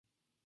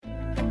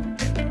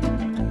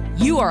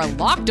You are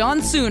Locked On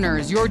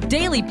Sooners, your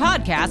daily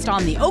podcast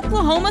on the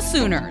Oklahoma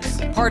Sooners.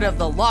 Part of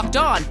the Locked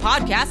On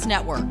Podcast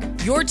Network,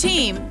 your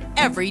team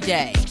every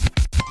day.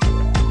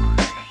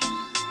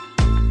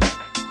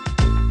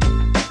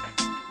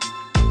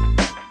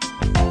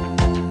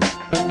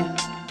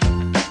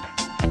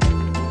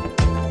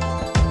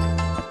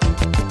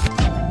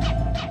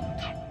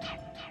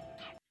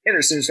 Hey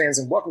there, Sooners fans,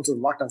 and welcome to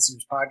the Locked On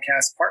Sooners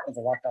podcast, part of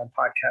the Locked On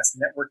Podcast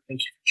Network. Thank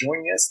you for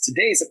joining us.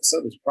 Today's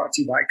episode is brought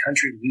to you by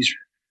Country Leisure.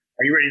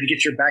 Are you ready to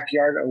get your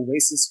backyard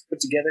oasis put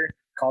together?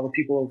 Call the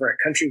people over at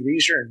Country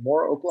Leisure in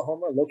Moore,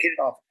 Oklahoma, located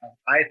off of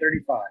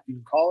I-35. You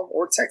can call them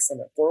or text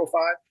them at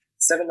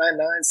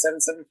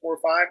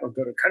 405-799-7745 or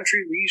go to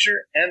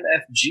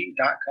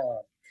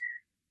countryleisuremfg.com.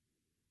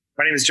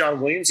 My name is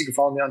John Williams. You can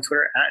follow me on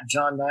Twitter at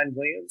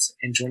John9Williams.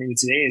 And joining me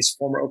today is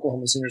former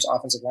Oklahoma Sooners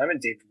offensive lineman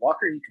David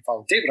Walker. You can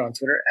follow David on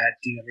Twitter at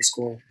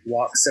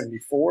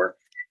D_Walk74.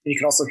 And you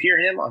can also hear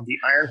him on the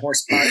Iron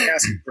Horse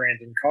podcast with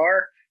Brandon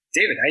Carr.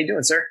 David, how you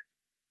doing, sir?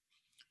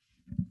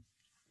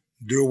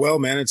 Doing well,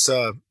 man. It's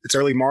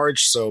early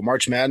March, so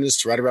March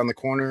Madness right around the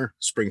corner.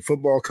 Spring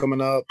football coming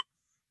up.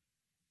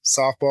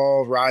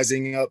 Softball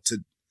rising up to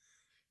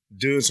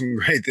doing some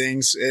great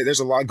things. There's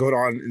a lot going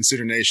on in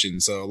Sooner Nation,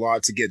 so a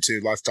lot to get to,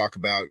 lots to talk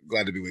about.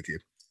 Glad to be with you.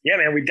 Yeah,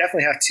 man, we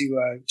definitely have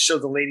to show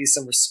the ladies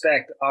some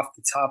respect off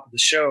the top of the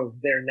show.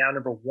 They're now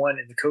number one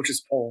in the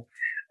coaches poll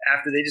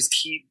after they just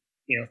keep,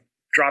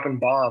 dropping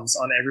bombs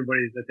on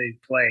everybody that they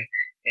play.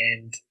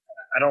 And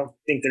I don't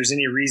think there's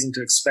any reason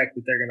to expect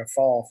that they're going to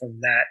fall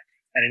from that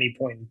at any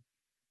point in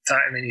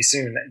time any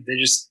soon. They're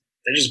just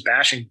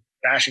bashing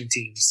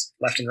teams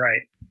left and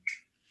right.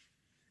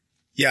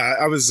 Yeah,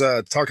 I was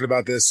talking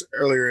about this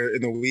earlier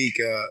in the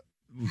week.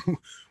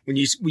 When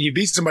you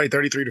beat somebody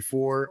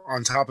 33-4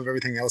 on top of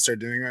everything else they're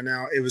doing right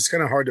now, it was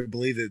kind of hard to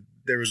believe that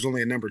there was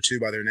only a number 2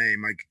 by their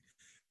name. Like,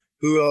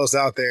 who else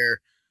out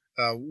there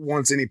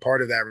wants any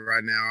part of that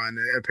right now? And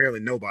apparently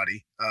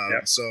nobody.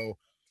 Yeah. So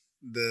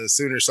the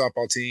Sooner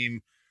softball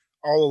team,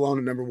 all alone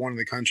at number 1 in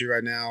the country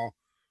right now,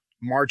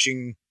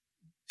 marching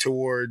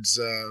towards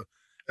a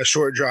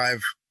short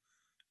drive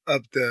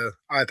up the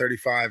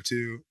I-35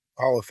 to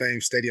Hall of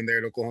Fame Stadium there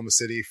at Oklahoma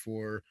City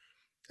for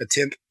a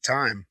 10th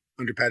time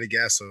under Patty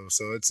Gasso.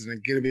 So it's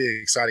going to be an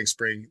exciting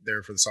spring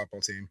there for the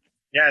softball team.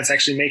 Yeah, it's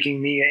actually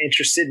making me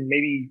interested in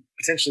maybe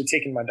potentially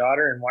taking my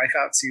daughter and wife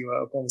out to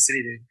Oklahoma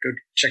City to go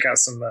check out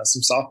some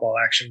softball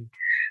action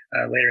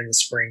later in the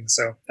spring.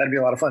 So that'd be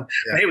a lot of fun.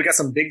 Yeah. But hey, we got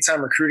some big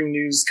time recruiting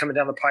news coming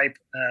down the pipe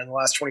in the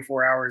last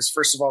 24 hours.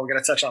 First of all, we got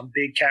to touch on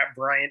Big Cat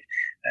Bryant.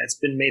 It's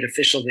been made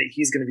official that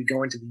he's going to be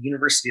going to the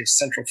University of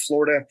Central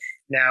Florida.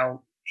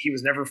 Now, he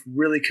was never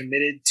really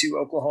committed to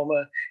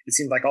Oklahoma. It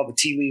seemed like all the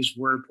tea leaves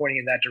were pointing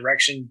in that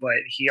direction,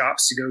 but he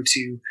opts to go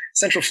to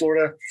Central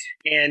Florida.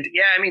 And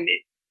yeah, I mean,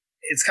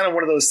 it's kind of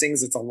one of those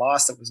things that's a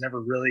loss that was never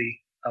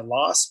really a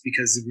loss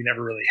because we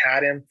never really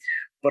had him.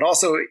 But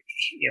also, a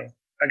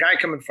guy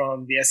coming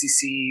from the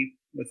SEC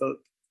with a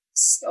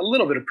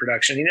little bit of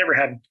production. He never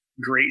had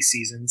great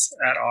seasons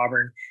at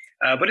Auburn,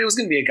 but it was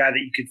going to be a guy that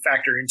you could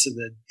factor into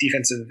the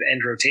defensive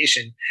end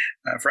rotation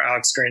for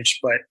Alex Grinch.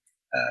 But,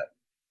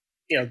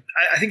 I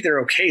think they're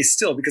okay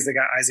still because they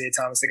got Isaiah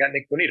Thomas. They got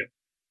Nick Bonito.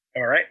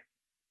 Am I right?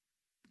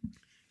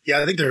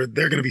 Yeah, I think they're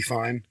going to be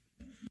fine.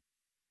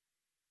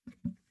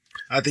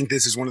 I think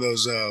this is one of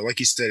those, like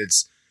you said,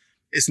 it's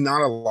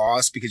not a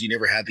loss because you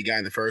never had the guy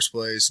in the first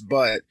place.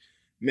 But,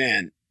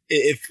 man,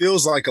 it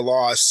feels like a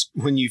loss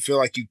when you feel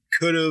like you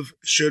could have,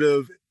 should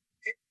have,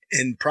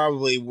 and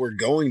probably were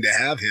going to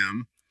have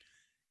him,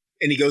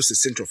 and he goes to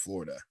Central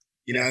Florida.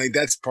 I think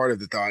that's part of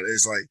the thought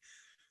is like,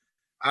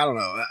 I don't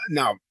know.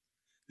 Now,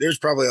 there's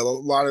probably a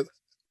lot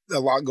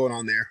going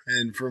on there,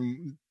 and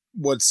from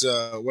what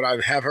I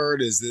have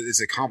heard is that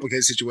it's a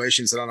complicated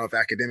situation. So I don't know if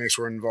academics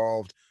were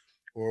involved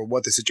or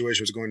what the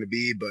situation was going to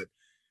be. But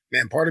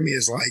man, part of me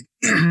is like,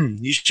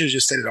 you should have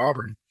just stayed at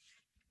Auburn.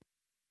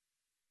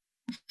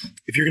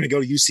 If you're going to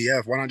go to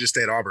UCF, why not just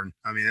stay at Auburn?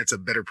 I mean, that's a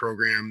better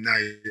program. Now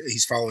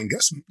he's following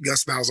Gus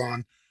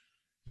Malzahn,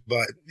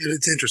 but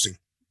it's interesting.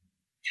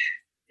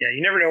 Yeah,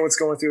 you never know what's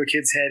going through a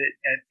kid's head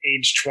at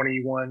age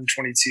 21,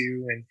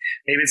 22, and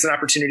maybe it's an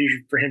opportunity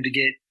for him to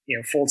get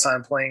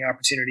full-time playing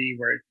opportunity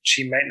where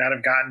she might not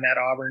have gotten at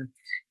Auburn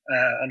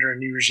under a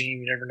new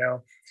regime. You never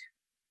know.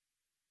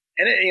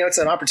 And it's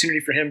an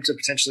opportunity for him to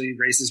potentially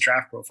raise his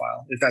draft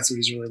profile if that's what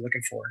he's really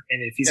looking for.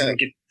 And if he's going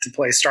to get to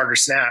play starter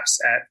snaps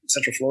at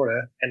Central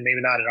Florida and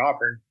maybe not at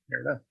Auburn, you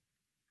never know.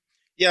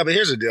 Yeah, but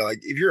here's the deal.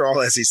 Like, if you're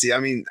all SEC, I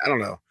mean, I don't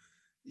know.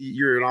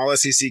 You're an all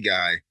SEC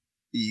guy.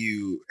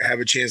 You have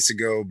a chance to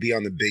go be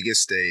on the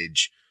biggest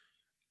stage.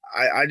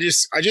 I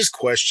just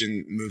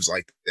question moves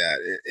like that.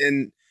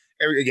 And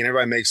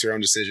everybody makes their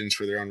own decisions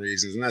for their own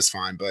reasons, and that's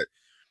fine. But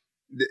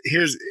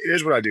here's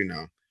what I do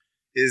know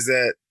is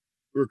that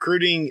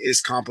recruiting is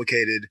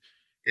complicated,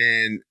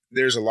 and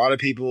there's a lot of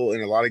people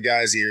in a lot of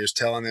guys' ears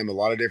telling them a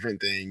lot of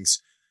different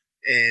things.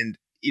 And,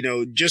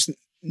 just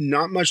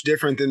not much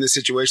different than the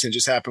situation that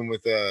just happened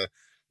with the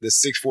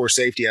 6'4"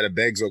 safety out of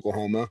Beggs,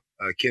 Oklahoma,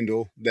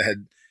 Kendall, that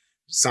had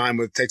signed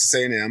with Texas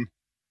A&M.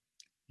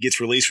 gets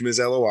released from his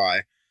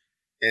LOI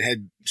and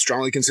had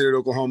strongly considered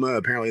Oklahoma.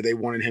 Apparently they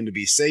wanted him to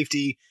be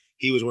safety.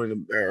 He was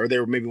wanting to, or they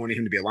were maybe wanting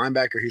him to be a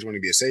linebacker. He was wanting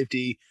to be a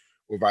safety,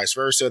 or vice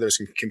versa. There's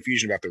some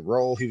confusion about the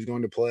role he was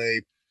going to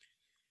play.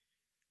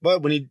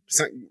 But when he,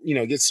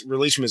 gets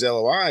released from his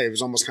LOI, it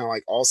was almost kind of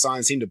like all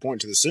signs seem to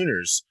point to the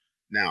Sooners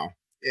now.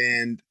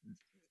 And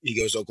he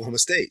goes to Oklahoma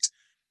State.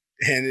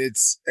 And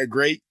it's a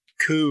great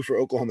coup for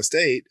Oklahoma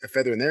State, a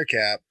feather in their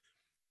cap.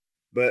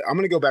 But I'm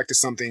going to go back to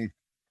something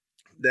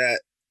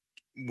that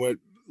what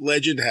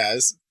legend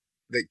has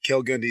that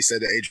Kel Gundy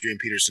said to Adrian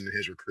Peterson in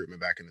his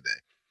recruitment back in the day.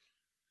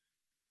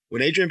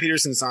 When Adrian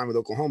Peterson signed with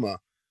Oklahoma,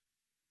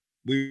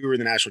 we were in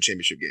the national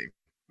championship game.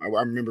 I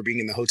remember being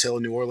in the hotel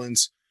in New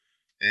Orleans,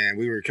 and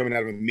we were coming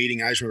out of a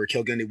meeting. I just remember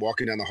Kel Gundy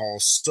walking down the hall,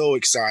 so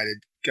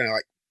excited, kind of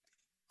like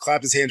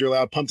clapped his hands real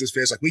loud, pumped his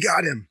fist, like, we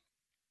got him.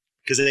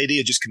 Because AD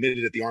had just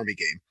committed at the Army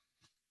game,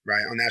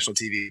 right, on national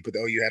TV, put the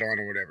OU hat on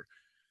or whatever.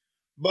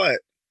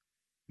 But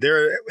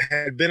there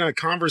had been a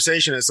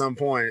conversation at some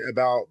point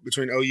about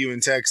between OU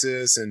and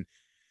Texas, and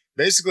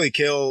basically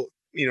Kel,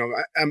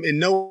 I'm in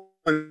no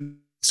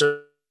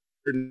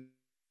uncertain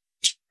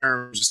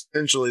terms,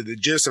 essentially the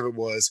gist of it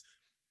was,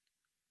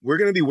 we're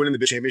going to be winning the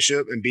Big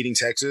Championship and beating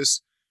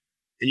Texas,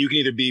 and you can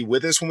either be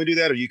with us when we do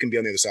that or you can be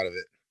on the other side of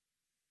it.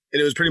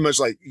 And it was pretty much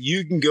like,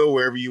 you can go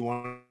wherever you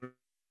want.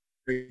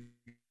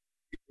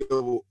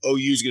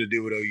 OU's going to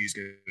do what OU's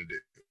going to do.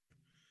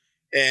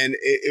 And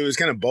it was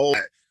kind of bold.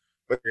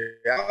 But the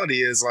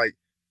reality is, like,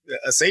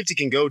 a safety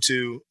can go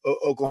to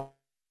Oklahoma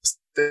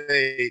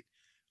State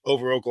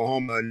over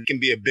Oklahoma, and he can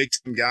be a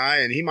big-time guy,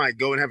 and he might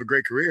go and have a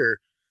great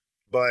career.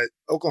 But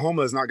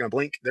Oklahoma is not going to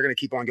blink. They're going to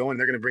keep on going.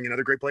 They're going to bring in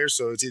other great players.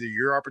 So it's either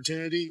your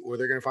opportunity or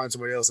they're going to find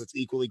somebody else that's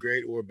equally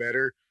great or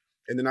better.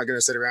 And they're not going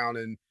to sit around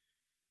and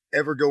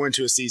ever go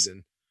into a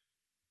season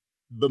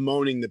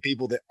bemoaning the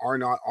people that are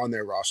not on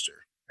their roster.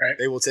 Right.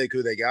 They will take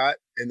who they got,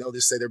 and they'll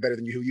just say they're better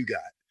than you, who you got.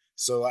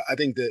 So I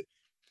think that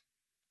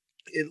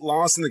it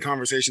lost in the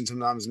conversation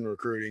sometimes in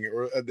recruiting,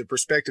 or the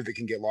perspective that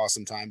can get lost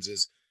sometimes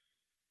is,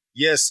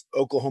 yes,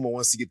 Oklahoma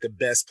wants to get the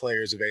best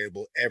players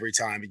available every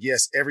time.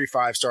 Yes, every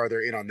 5-star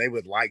they're in on, they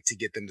would like to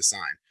get them to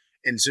sign.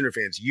 And Sooner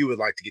fans, you would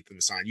like to get them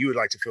to sign. You would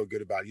like to feel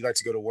good about it. You like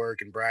to go to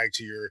work and brag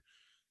to your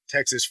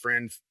Texas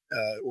friend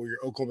or your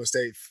Oklahoma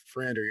State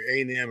friend or your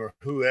A&M or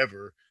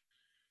whoever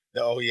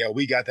that, oh, yeah,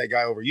 we got that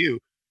guy over you.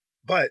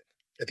 But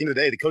at the end of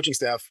the day, the coaching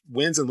staff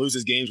wins and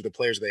loses games with the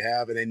players they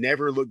have, and they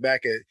never look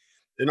back at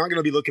 – they're not going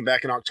to be looking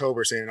back in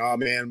October saying, oh,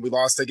 man, we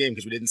lost that game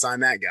because we didn't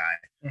sign that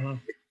guy. Mm-hmm.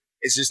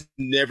 It's just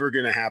never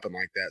going to happen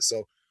like that.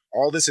 So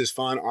all this is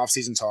fun,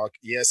 off-season talk.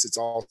 Yes, it's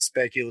all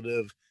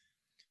speculative.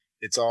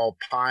 It's all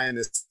pie in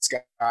the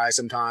sky.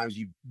 Sometimes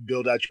you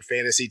build out your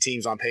fantasy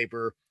teams on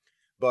paper,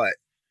 but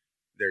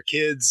they're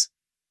kids.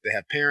 They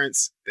have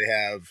parents. They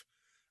have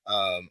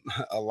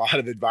a lot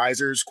of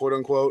advisors, quote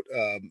unquote,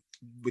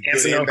 with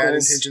good and bad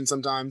intentions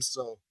sometimes.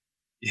 So,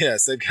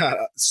 yes, they've got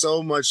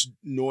so much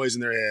noise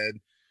in their head.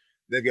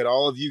 They've got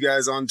all of you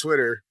guys on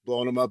Twitter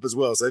blowing them up as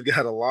well. So they've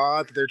got a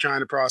lot that they're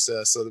trying to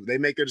process. So they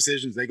make their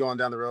decisions. They go on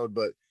down the road.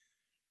 But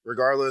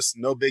regardless,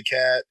 no big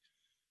cat,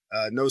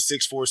 no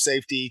 6'4"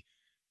 safety.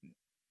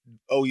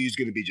 OU is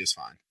going to be just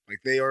fine.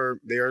 Like they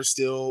are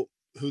still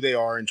who they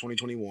are in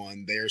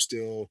 2021. They are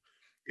still,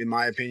 in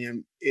my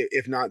opinion,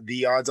 if not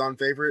the odds-on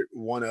favorite,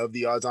 one of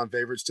the odds-on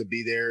favorites to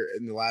be there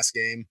in the last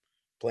game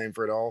playing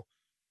for it all.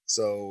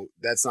 So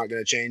that's not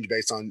going to change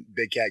based on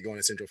Big Cat going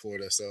to Central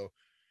Florida. So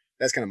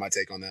that's kind of my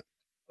take on that.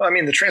 Well, I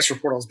mean, the transfer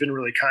portal has been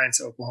really kind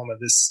to Oklahoma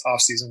this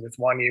offseason with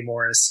Wanya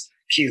Morris,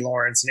 Key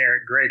Lawrence, and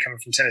Eric Gray coming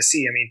from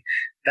Tennessee. I mean,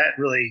 that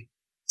really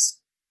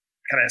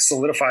kind of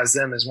solidifies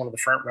them as one of the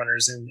front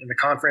runners in the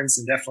conference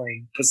and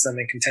definitely puts them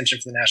in contention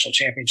for the national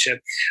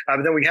championship.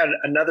 But then we had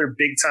another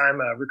big time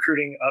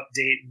recruiting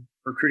update,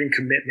 recruiting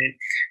commitment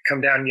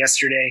come down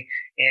yesterday.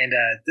 And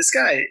this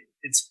guy,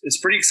 it's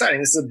pretty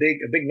exciting. This is a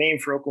big name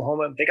for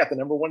Oklahoma. They got the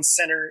number 1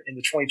 center in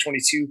the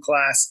 2022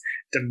 class,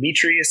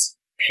 Demetrius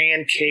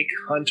Pancake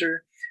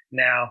Hunter.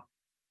 Now,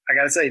 I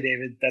got to say,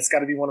 David, that's got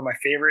to be one of my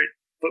favorite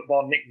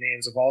football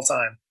nicknames of all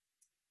time.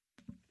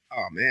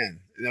 Oh,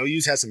 man.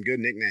 OU's had some good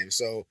nicknames.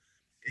 So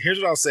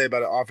here's what I'll say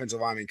about an offensive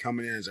lineman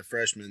coming in as a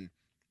freshman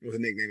with a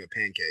nickname of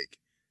Pancake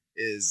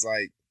is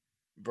like,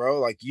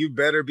 bro, like you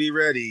better be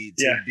ready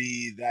to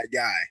be that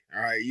guy.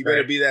 All right. You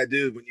better be that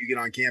dude when you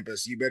get on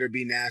campus. You better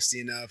be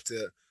nasty enough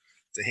to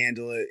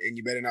handle it. And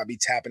you better not be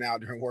tapping out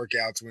during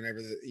workouts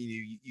whenever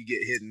you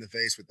get hit in the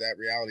face with that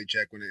reality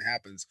check when it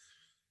happens.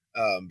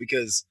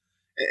 Because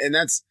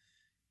that's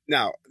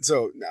now,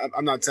 so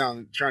I'm not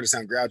trying to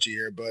sound grouchy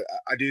here, but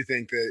I do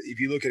think that if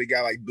you look at a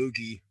guy like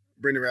Buki,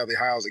 Brendan Radley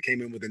Hiles, that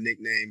came in with a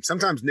nickname,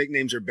 sometimes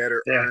nicknames are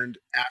better earned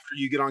after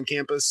you get on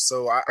campus.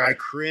 So I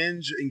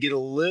cringe and get a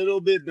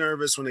little bit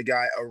nervous when a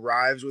guy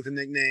arrives with a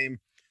nickname.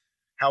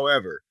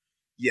 However,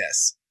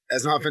 yes,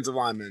 as an offensive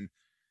lineman,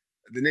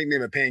 the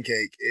nickname of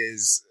Pancake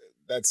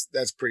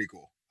that's pretty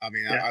cool. I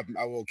mean,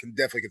 I will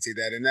definitely concede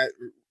that. And that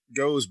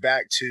goes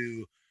back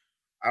to,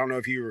 I don't know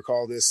if you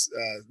recall this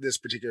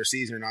particular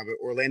season or not,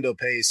 but Orlando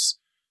Pace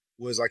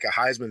was like a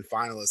Heisman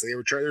finalist.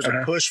 There's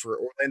a push for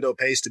Orlando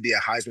Pace to be a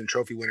Heisman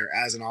Trophy winner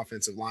as an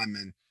offensive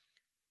lineman,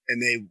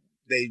 and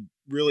they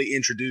really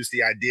introduced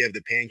the idea of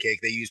the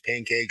pancake. They used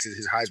pancakes as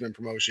his Heisman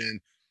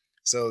promotion.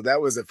 So that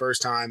was the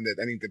first time that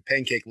I think the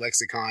pancake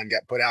lexicon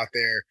got put out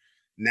there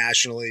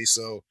nationally.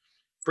 So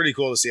pretty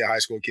cool to see a high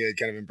school kid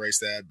kind of embrace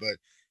that. But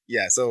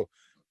yeah, so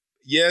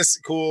yes,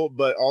 cool,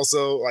 but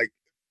also like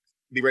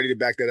be ready to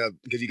back that up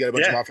because you got a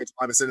bunch of offensive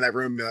linemen sitting in that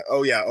room.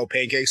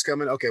 Pancakes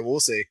coming. Okay, we'll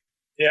see.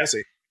 Yeah, we'll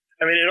see.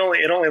 I mean,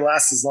 it only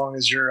lasts as long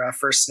as your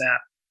first snap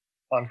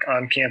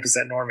on campus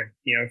at Norman.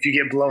 You know, if you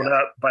get blown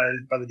up by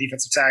the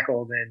defensive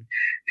tackle, then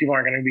people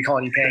aren't going to be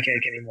calling you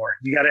pancake anymore.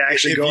 You got to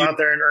actually go out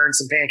there and earn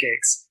some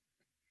pancakes.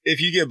 If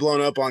you get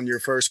blown up on your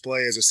first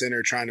play as a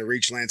center trying to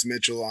reach Lance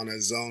Mitchell on a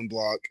zone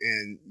block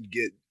and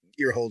get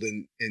ear-holed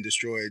and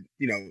destroyed,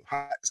 you know,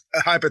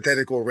 a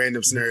hypothetical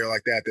random scenario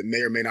like that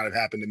may or may not have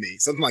happened to me.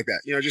 Something like that.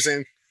 You know, just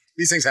saying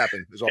these things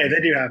happen. Hey, they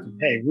do happen.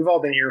 Hey, we've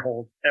all been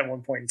ear-holed at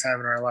one point in time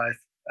in our life.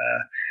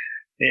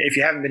 If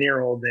you haven't been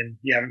ear-holed, then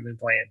you haven't been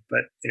playing.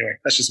 But anyway,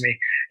 that's just me.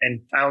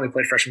 And I only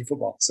played freshman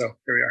football, so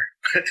here we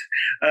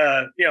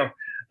are.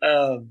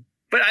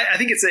 But I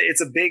think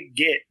it's a big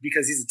get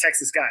because he's a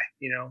Texas guy,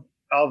 you know.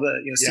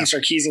 Steve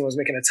Sarkisian was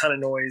making a ton of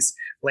noise,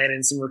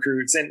 landing some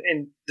recruits.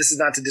 And this is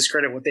not to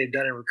discredit what they've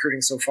done in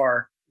recruiting so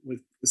far with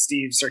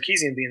Steve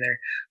Sarkisian being there,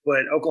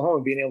 but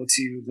Oklahoma being able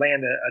to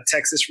land a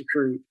Texas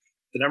recruit,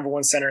 the number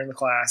one center in the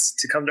class,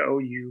 to come to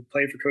OU,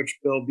 play for Coach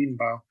Bill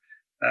Biedenbaugh.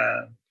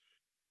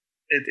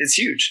 It's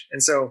huge.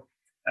 And so,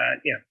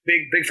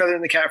 big feather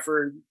in the cap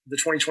for the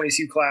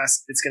 2022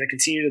 class. It's going to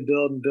continue to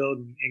build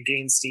and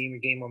gain steam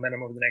and gain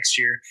momentum over the next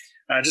year.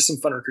 Just some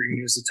fun recruiting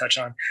news to touch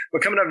on.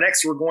 But coming up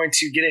next, we're going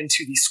to get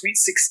into the Sweet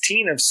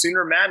 16 of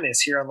Sooner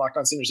Madness here on Locked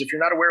On Sooners. If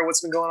you're not aware of what's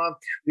been going on,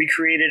 we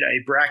created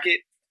a bracket,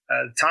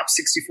 top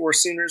 64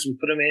 Sooners. We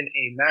put them in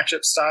a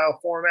matchup style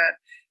format,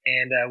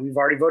 and we've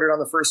already voted on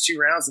the first 2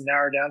 rounds, and now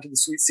we're down to the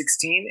Sweet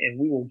 16, and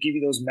we will give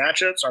you those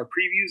matchups, our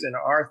previews, and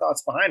our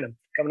thoughts behind them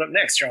coming up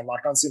next here on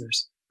Locked On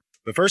Sooners.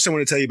 But first, I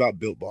want to tell you about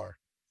Built Bar.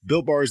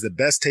 Built Bar is the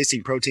best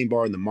tasting protein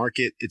bar in the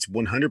market. It's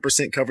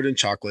 100% covered in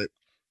chocolate,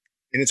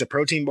 and it's a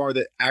protein bar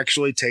that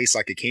actually tastes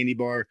like a candy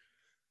bar.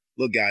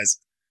 Look, guys,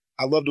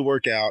 I love to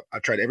work out.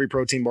 I've tried every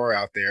protein bar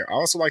out there. I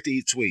also like to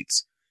eat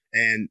sweets.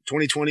 And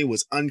 2020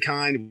 was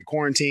unkind with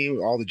quarantine,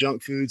 with all the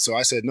junk food. So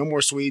I said, no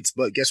more sweets.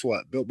 But guess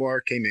what? Built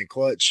Bar came in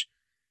clutch.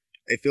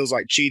 It feels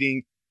like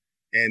cheating.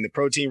 And the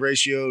protein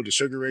ratio, the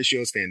sugar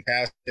ratio is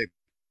fantastic.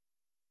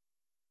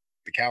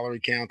 The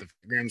calorie count, the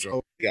grams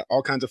are, you got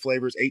all kinds of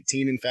flavors,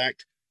 18 in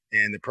fact.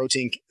 And the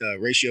protein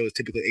ratio is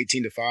typically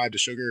 18-5 to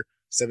sugar,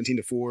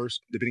 17-4,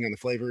 depending on the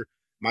flavor.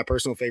 My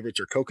personal favorites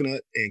are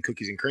coconut and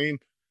cookies and cream.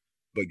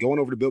 But going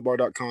over to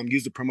BuiltBar.com,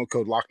 use the promo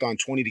code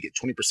LOCKEDON20 to get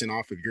 20%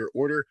 off of your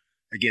order.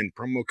 Again,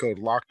 promo code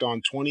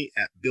LOCKEDON20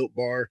 at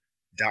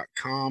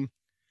BuiltBar.com.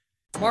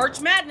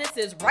 March Madness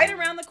is right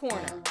around the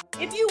corner.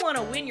 If you want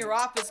to win your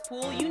office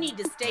pool, you need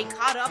to stay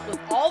caught up with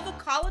all the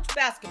college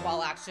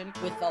basketball action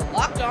with the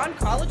Locked On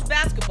College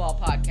Basketball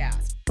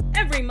Podcast.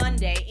 Every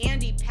Monday,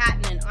 Andy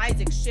Patton and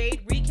Isaac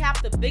Shade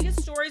recap the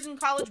biggest stories in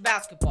college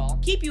basketball,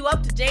 keep you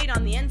up to date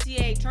on the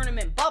NCAA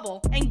tournament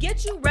bubble, and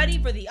get you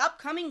ready for the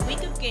upcoming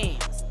week of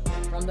games.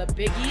 From the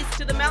Big East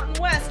to the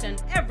Mountain West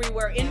and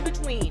everywhere in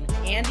between,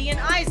 Andy and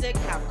Isaac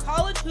have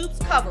college hoops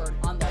covered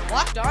on the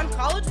Locked On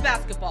College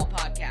Basketball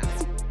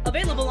Podcast.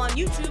 Available on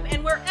YouTube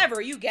and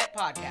wherever you get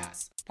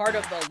podcasts. Part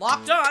of the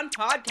Locked On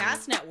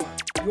Podcast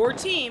Network. Your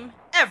team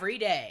every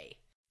day.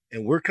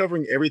 And we're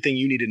covering everything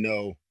you need to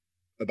know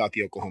about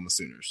the Oklahoma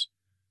Sooners.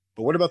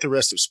 But what about the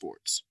rest of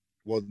sports?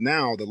 Well,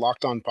 now the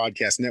Locked On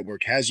Podcast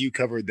Network has you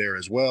covered there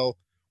as well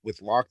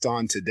with Locked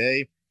On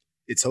Today.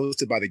 It's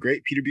hosted by the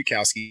great Peter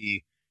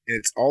Bukowski, and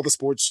it's all the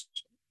sports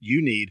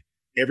you need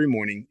every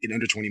morning in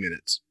under 20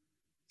 minutes.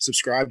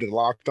 Subscribe to the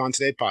Locked On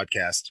Today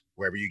podcast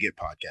wherever you get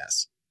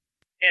podcasts.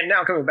 And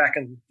now coming back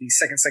in the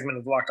second segment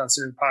of the Locked On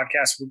Sooners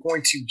podcast, we're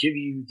going to give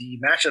you the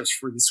matchups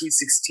for the Sweet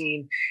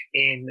 16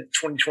 in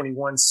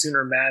 2021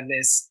 Sooner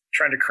Madness,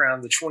 trying to crown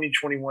the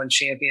 2021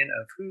 champion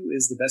of who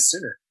is the best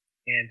Sooner.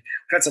 And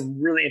we've got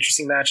some really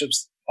interesting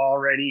matchups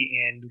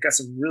already, and we've got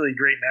some really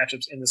great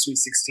matchups in the Sweet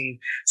 16.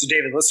 So,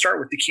 David, let's start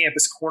with the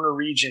Campus Corner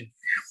region.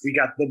 We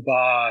got the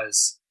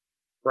Boz.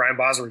 Brian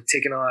Bosworth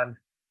taking on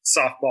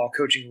softball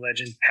coaching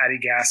legend Patty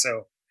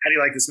Gasso. How do you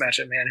like this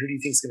matchup, man? Who do you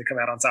think is going to come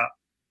out on top?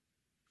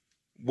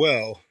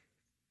 Well,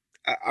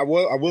 I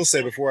will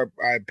say before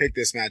I pick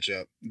this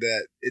matchup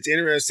that it's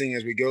interesting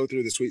as we go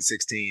through the Sweet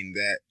 16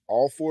 that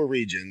all 4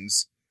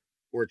 regions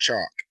were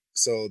chalk.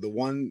 So the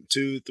 1,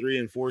 2, 3,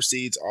 and 4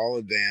 seeds all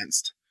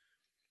advanced.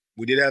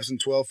 We did have some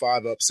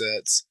 12-5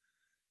 upsets,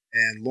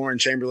 and Lauren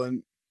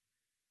Chamberlain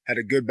had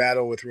a good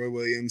battle with Roy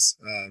Williams.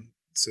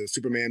 So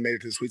Superman made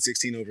it to the Sweet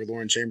 16 over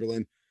Lauren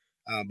Chamberlain.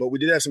 But we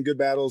did have some good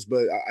battles,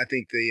 but I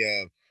think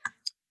the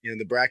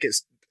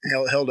brackets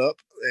held up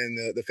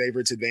and the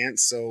favorites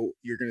advanced. So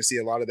you're going to see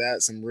a lot of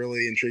that, some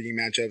really intriguing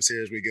matchups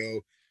here as we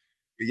go.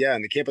 But yeah,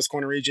 in the Campus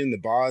Corner region, the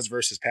Boz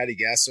versus Patty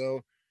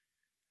Gasso.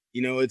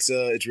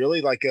 it's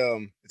really like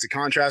it's a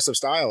contrast of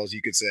styles,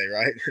 you could say,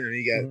 right?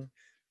 You got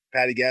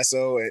Patty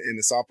Gasso in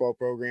the softball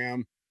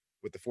program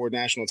with the 4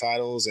 national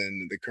titles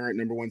and the current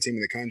number 1 team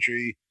in the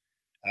country.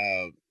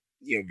 A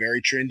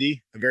very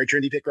trendy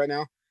pick right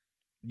now.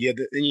 Then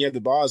you have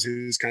the Boz,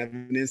 who's kind of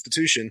an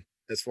institution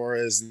as far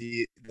as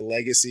the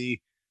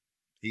legacy.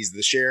 He's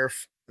the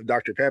sheriff of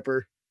Dr.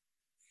 Pepper,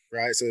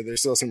 right? So there's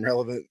still some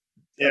relevant,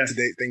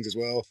 up-to-date things as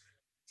well.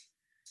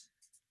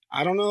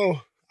 I don't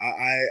know.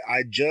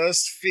 I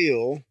just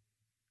feel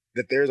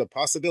that there's a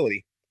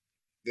possibility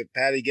that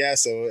Patty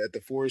Gasso at the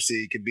 4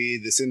 seed could be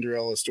the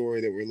Cinderella story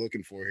that we're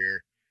looking for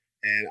here.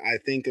 And I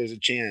think there's a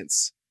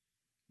chance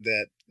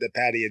that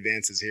Patty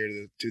advances here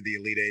to the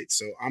Elite Eight.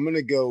 So I'm going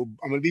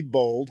to be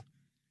bold,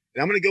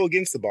 and I'm going to go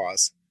against the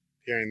Boz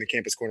here in the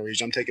Campus Corner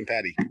region. I'm taking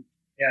Patty.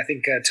 Yeah, I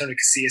think Tony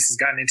Casillas has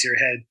gotten into your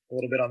head a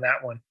little bit on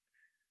that one.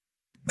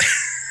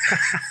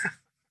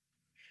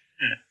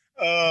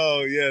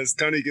 Oh yes,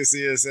 Tony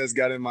Casillas has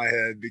got in my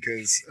head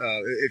because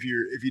if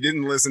you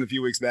didn't listen a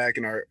few weeks back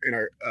in our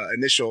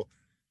initial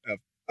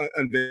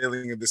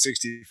unveiling of the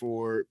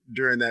 64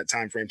 during that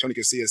time frame, Tony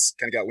Casillas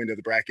kind of got wind of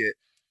the bracket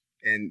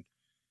and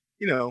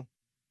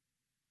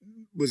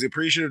was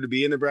appreciative to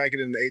be in the bracket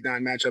in the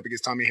 8-9 matchup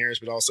against Tommy Harris,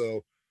 but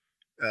also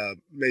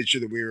made sure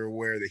that we were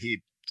aware that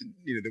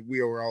that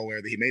we were all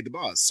aware that he made the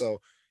Boz.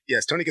 So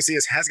yes, Tony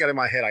Casillas has got in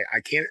my head.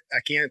 I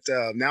can't.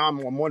 Now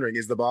I'm wondering,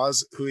 is the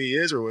Boz who he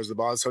is, or was the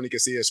Boz Tony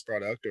Casillas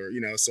product, or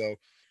So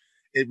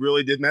it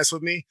really did mess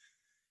with me.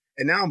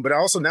 And now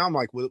I'm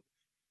like, well,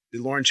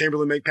 did Lauren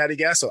Chamberlain make Patty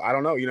Gasso? I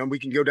don't know. We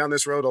can go down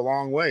this road a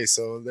long way.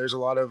 So there's a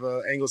lot of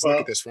angles to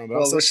look at this from. But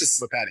also, let's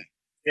just with Patty.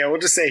 Yeah, we'll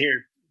just say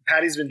here,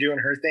 Patty's been doing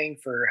her thing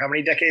for how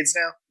many decades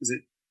now? Is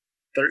it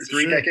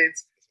 3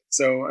 decades?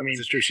 So I mean,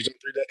 it's true. She's done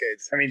 3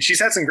 decades. I mean, she's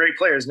had some great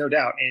players, no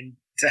doubt, and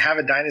to have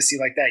a dynasty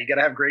like that, you got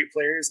to have great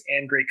players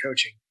and great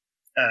coaching.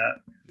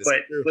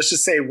 But let's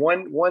just say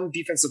one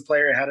defensive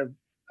player had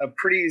a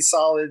pretty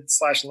solid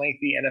 /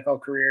 lengthy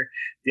NFL career.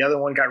 The other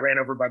one got ran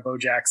over by Bo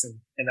Jackson,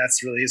 and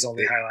that's really his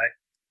only highlight.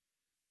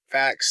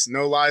 Facts.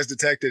 No lies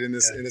detected in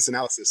this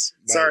analysis.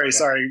 Sorry,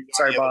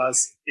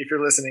 Boz. If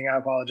you're listening, I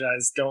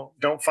apologize.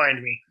 Don't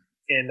find me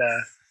in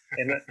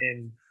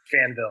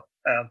Fanville.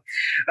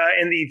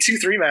 In the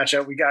 2-3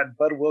 matchup, we got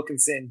Bud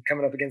Wilkinson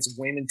coming up against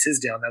Wayman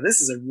Tisdale. Now, this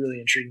is a really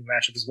intriguing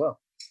matchup as well.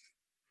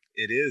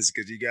 It is,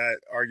 because you got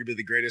arguably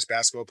the greatest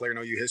basketball player in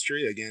OU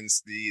history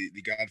against the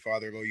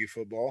godfather of OU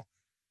football.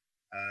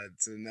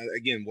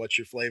 Again, what's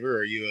your flavor?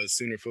 Are you a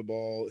Sooner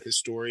football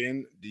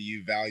historian? Do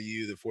you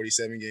value the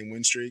 47-game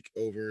win streak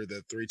over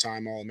the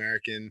 3-time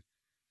All-American,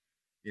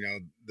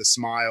 the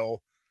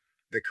smile,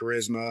 the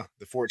charisma,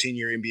 the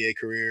 14-year NBA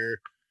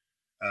career,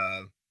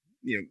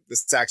 the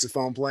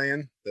saxophone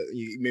playing?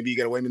 Maybe you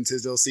got a Wayman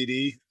Tisdale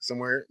CD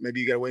somewhere. Maybe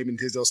you got a Wayman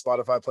Tisdale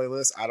Spotify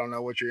playlist. I don't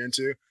know what you're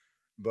into,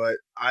 but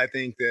I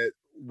think that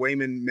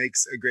Wayman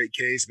makes a great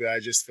case, but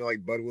I just feel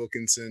like Bud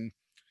Wilkinson,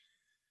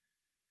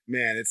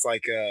 man, it's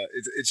like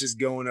it's just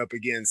going up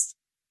against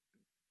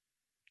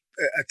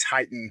a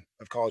titan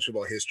of college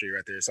football history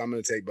right there. So I'm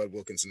going to take Bud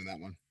Wilkinson in that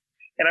one.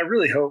 And I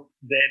really hope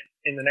that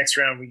in the next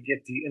round in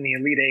the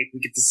Elite Eight, we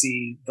get to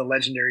see the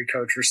legendary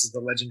coach versus the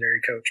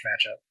legendary coach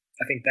matchup.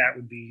 I think that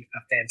would be a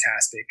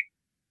fantastic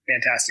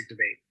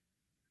debate.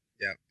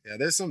 Yeah.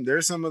 There's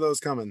some of those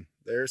coming.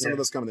 There's some of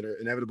those coming that are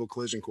inevitable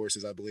collision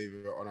courses, I believe,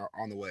 are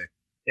on the way.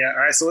 Yeah. All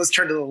right. So let's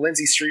turn to the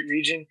Lindsay Street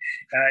region.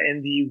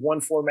 In the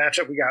 1-4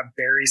 matchup, we got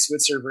Barry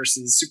Switzer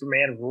versus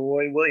Superman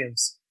Roy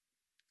Williams.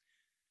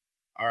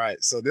 All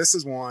right. So this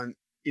is one,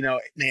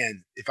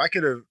 man, if I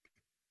could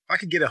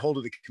get a hold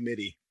of the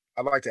committee,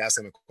 I'd like to ask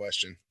them a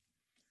question.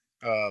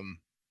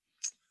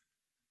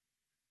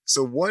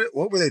 So what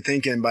were they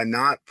thinking by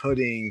not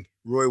putting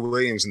Roy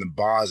Williams and the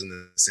Boz in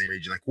the same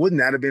region? Like,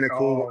 wouldn't that have been a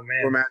cool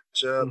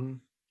matchup? Mm-hmm.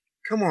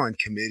 Come on,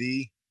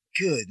 committee.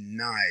 Good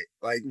night.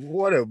 Like,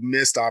 what a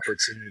missed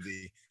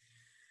opportunity.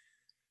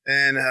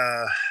 And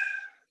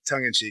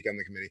tongue in cheek on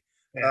the committee.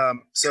 Yeah.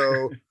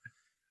 So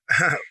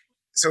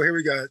here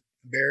we got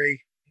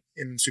Barry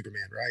and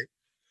Superman, right?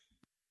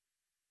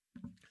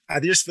 I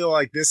just feel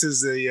like this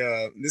is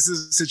a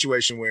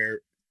situation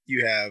where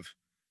you have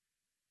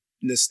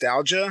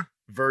nostalgia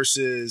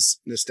versus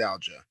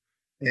nostalgia.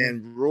 Mm-hmm.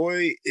 And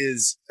Roy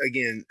is,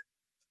 again,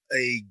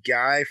 a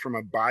guy from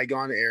a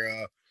bygone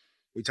era.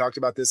 We talked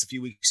about this a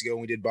few weeks ago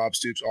when we did Bob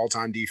Stoops'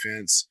 all-time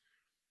defense,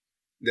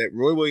 that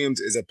Roy Williams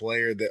is a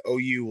player that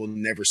OU will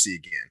never see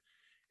again.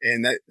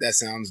 And that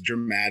sounds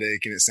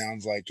dramatic and it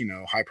sounds like,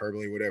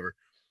 hyperbole, whatever.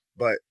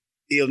 But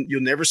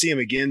you'll never see him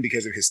again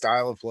because of his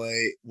style of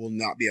play will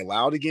not be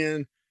allowed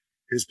again.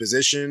 His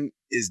position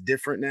is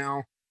different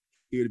now.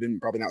 He would have been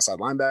probably an outside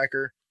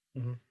linebacker.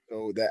 Mm-hmm.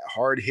 So that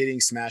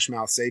hard-hitting smash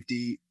mouth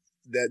safety,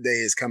 that day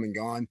is come and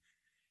gone.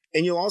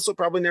 And you'll also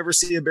probably never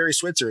see a Barry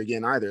Switzer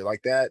again either.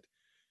 Like that,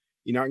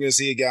 you're not going to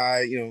see a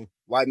guy,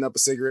 lighting up a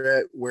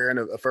cigarette, wearing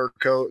a fur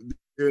coat,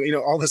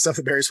 all the stuff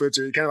that Barry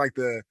Switzer, kind of like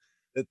the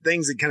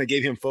things that kind of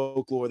gave him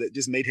folklore that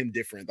just made him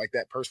different, like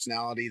that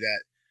personality,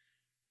 that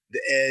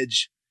the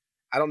edge.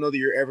 I don't know that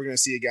you're ever going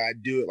to see a guy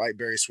do it like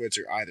Barry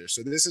Switzer either.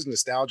 So this is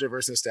nostalgia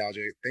versus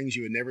nostalgia, things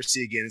you would never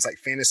see again. It's like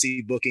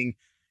fantasy booking,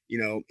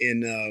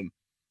 in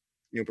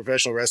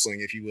professional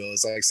wrestling, if you will.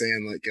 It's like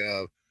saying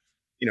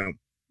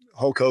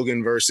Hulk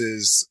Hogan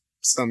versus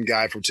some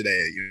guy from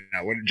today,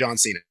 what John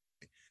Cena.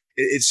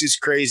 It's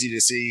just crazy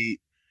to see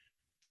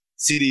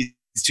these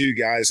two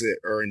guys that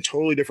are in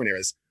totally different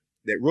eras.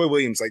 That Roy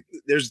Williams, like,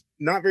 there's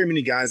not very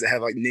many guys that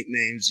have like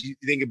nicknames. You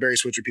think of Barry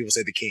Switzer, people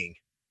say the King,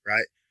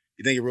 right?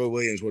 You think of Roy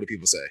Williams, what do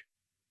people say?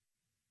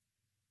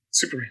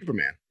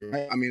 Superman.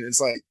 Right? I mean, it's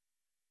like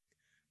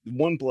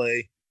one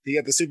play. He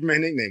got the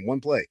Superman nickname, one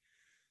play.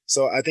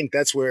 So I think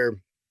that's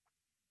where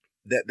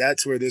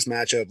this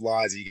matchup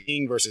lies. The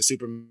King versus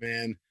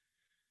Superman.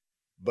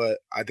 But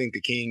I think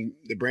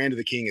the brand of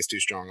the King is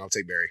too strong. I'll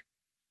take Barry.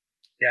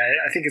 Yeah,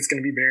 I think it's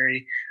going to be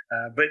Barry.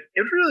 But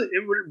it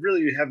would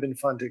really have been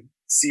fun to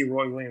see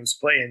Roy Williams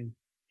play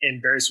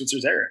in Barry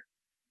Switzer's era.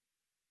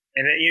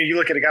 And you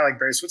look at a guy like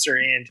Barry Switzer,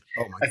 and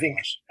I think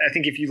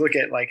if you look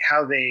at like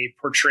how they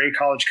portray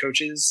college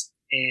coaches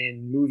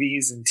in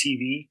movies and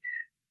TV,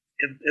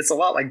 it's a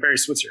lot like Barry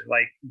Switzer,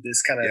 like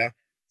this kind of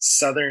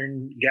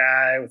Southern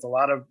guy with a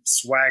lot of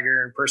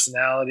swagger and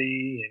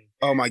personality. And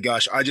oh my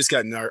gosh, I just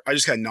got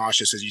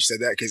nauseous as you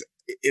said that, because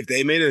if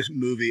they made a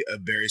movie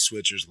of Barry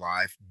Switzer's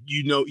life,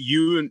 you know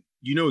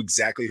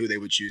exactly who they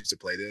would choose to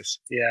play this.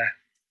 Yeah.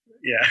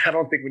 I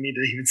don't think we need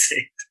to even say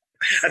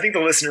it. I think the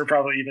listener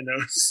probably even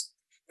knows.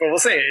 But we'll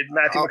say it,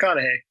 Matthew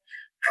McConaughey.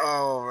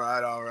 All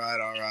right.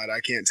 I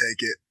can't take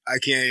it. I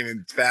can't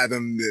even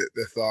fathom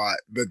the thought.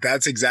 But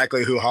that's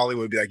exactly who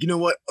Hollywood would be like. You know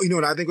what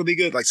I think would be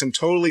good? Like some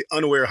totally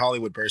unaware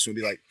Hollywood person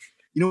would be like,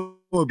 you know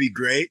what would be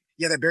great?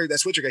 Yeah, that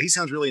Switzer guy, he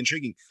sounds really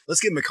intriguing.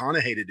 Let's get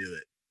McConaughey to do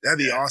it. That'd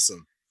be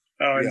awesome.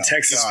 Oh, and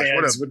Texas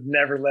fans would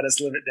never let us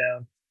live it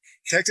down.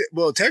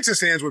 Texas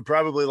fans would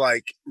probably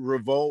like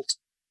revolt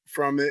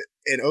from it,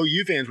 and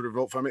OU fans would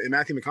revolt from it, and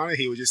Matthew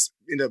McConaughey would just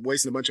end up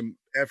wasting a bunch of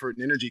effort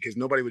and energy because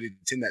nobody would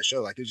attend that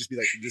show. Like, it'd just be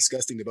like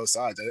disgusting to both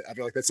sides. I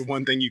feel like that's the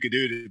one thing you could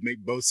do to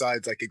make both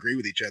sides like agree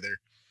with each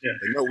other. Yeah.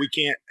 Like, no, we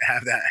can't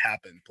have that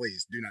happen.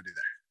 Please do not do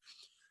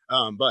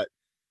that. But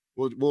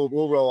we'll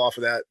roll off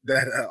of that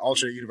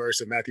alternate universe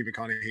of Matthew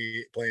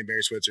McConaughey playing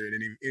Barry Switzer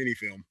in any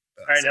film.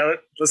 All right, now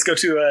let's go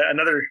to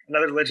another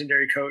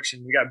legendary coach,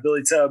 and we got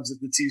Billy Tubbs at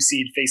the 2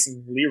 seed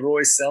facing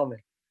Leroy Selman.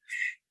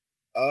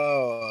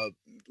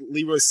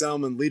 Leroy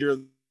Selman, leader of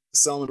the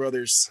Selman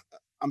brothers.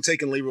 I'm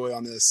taking Leroy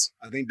on this.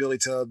 I think Billy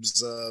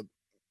Tubbs, I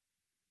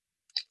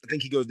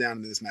think he goes down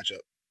into this matchup.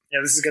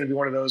 Yeah, this is going to be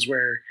one of those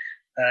where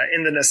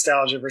in the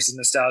nostalgia versus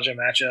nostalgia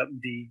matchup,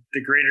 the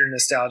greater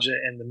nostalgia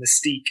and the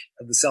mystique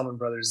of the Selman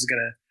brothers is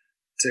going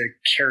to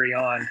carry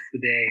on the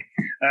day.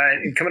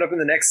 And coming up in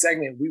the next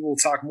segment, we will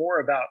talk more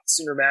about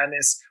Sooner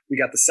Madness. We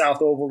got the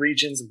South Oval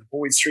regions and the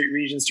Boyd Street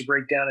regions to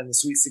break down in the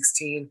Sweet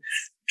 16,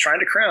 trying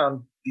to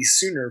crown the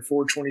Sooner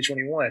for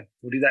 2021.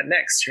 We'll do that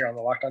next here on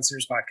the Locked On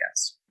Sooners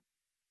podcast.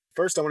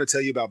 First, I want to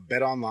tell you about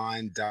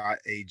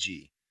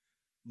betonline.ag.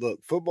 Look,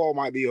 football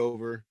might be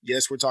over.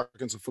 Yes, we're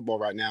talking some football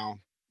right now,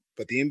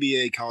 but the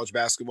NBA, college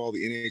basketball,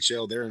 the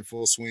NHL, they're in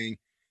full swing,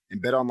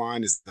 and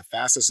BetOnline is the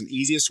fastest and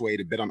easiest way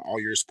to bet on all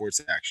your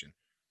sports action.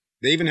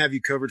 They even have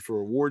you covered for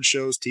award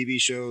shows, TV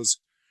shows,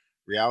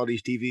 reality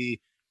TV.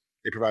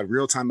 They provide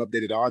real-time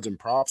updated odds and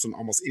props on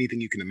almost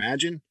anything you can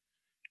imagine.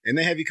 And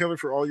they have you covered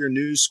for all your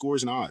news,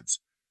 scores, and odds.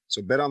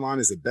 So BetOnline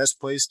is the best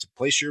place to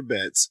place your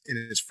bets, and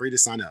it's free to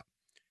sign up.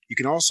 You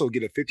can also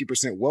get a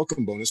 50%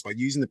 welcome bonus by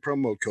using the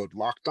promo code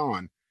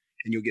LOCKEDON,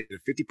 and you'll get a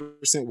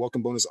 50%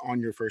 welcome bonus on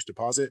your first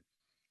deposit.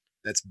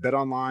 That's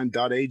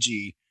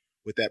betonline.ag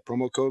with that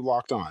promo code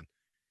LOCKEDON,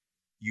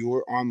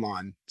 your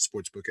online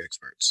sportsbook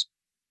experts.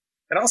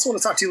 And I also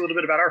want to talk to you a little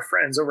bit about our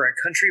friends over at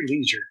Country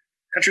Leisure.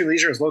 Country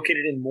Leisure is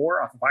located in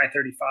Moore off of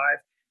I-35.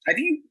 Have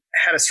you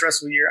had a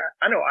stressful year?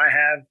 I know I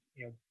have.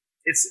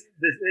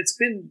 It's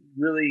been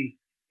really,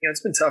 it's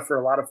been tough for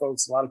a lot of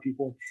folks, a lot of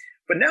people.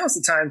 But now is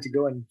the time to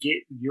go and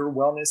get your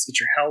wellness, get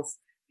your health,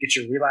 get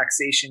your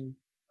relaxation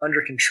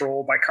under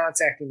control by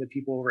contacting the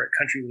people over at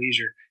Country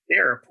Leisure. They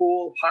are a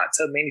pool, hot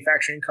tub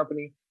manufacturing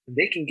company.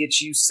 They can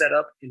get you set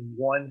up in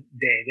one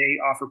day. They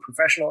offer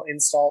professional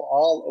install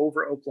all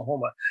over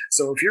Oklahoma.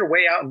 So if you're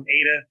way out in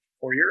Ada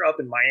or you're up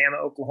in Miami,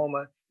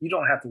 Oklahoma, you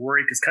don't have to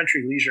worry because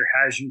Country Leisure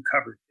has you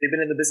covered. They've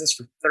been in the business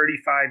for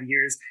 35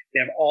 years. They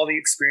have all the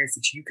experience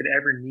that you could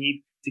ever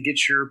need to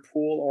get your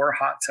pool or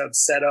hot tub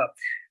set up.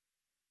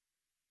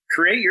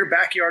 Create your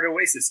backyard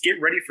oasis.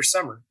 Get ready for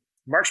summer.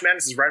 March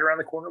Madness is right around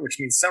the corner, which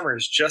means summer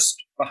is just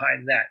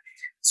behind that.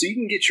 So you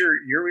can get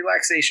your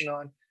relaxation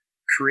on,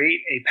 create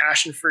a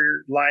passion for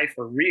your life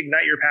or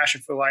reignite your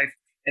passion for life,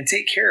 and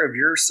take care of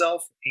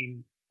yourself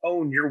and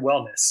own your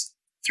wellness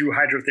through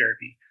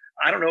hydrotherapy.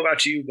 I don't know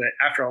about you, but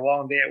after a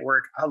long day at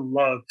work, I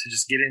love to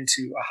just get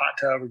into a hot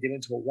tub or get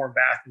into a warm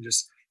bath and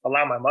just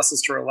allow my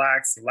muscles to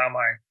relax, allow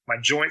my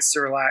joints to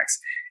relax.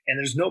 And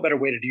there's no better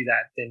way to do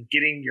that than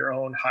getting your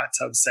own hot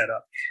tub set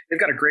up. They've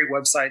got a great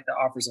website that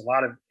offers a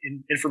lot of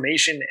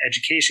information,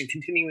 education,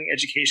 continuing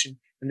education.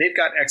 And they've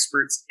got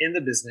experts in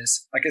the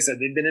business. Like I said,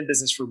 they've been in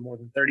business for more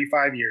than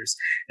 35 years,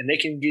 and they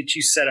can get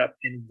you set up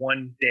in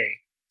one day.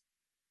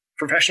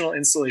 Professional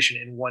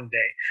installation in one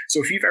day.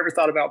 So if you've ever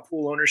thought about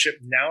pool ownership,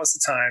 now is the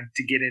time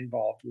to get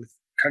involved with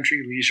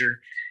Country Leisure.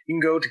 You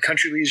can go to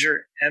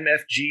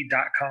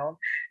countryleisuremfg.com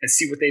and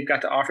see what they've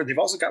got to offer. They've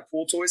also got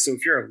pool toys. So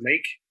if you're a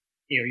lake,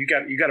 you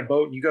got a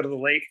boat and you go to the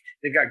lake,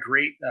 they've got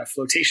great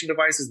flotation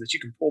devices that you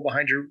can pull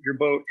behind your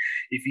boat.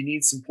 If you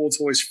need some pool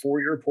toys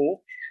for your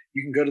pool,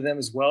 you can go to them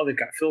as well. They've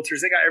got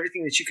filters. They got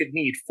everything that you could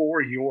need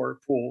for your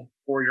pool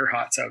or your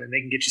hot tub, and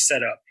they can get you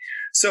set up.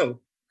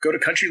 So go to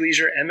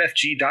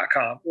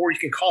countryleisuremfg.com, or you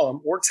can call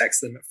them or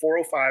text them at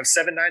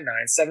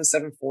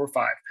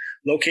 405-799-7745.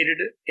 Located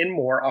in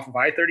Moore off of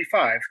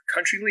I-35,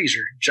 Country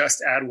Leisure,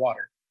 just add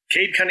water.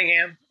 Cade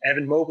Cunningham,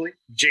 Evan Mobley,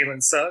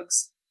 Jalen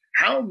Suggs.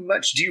 How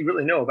much do you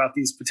really know about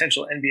these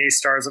potential NBA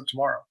stars of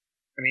tomorrow?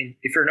 I mean,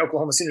 if you're an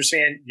Oklahoma Sooners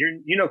fan,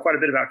 you know quite a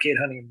bit about Cade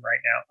Cunningham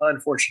right now,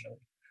 unfortunately.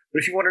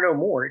 But if you want to know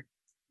more,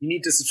 you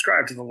need to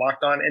subscribe to the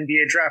Locked On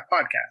NBA Draft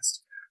podcast.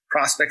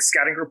 Prospect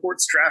scouting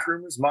reports, draft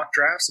rumors, mock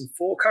drafts, and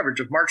full coverage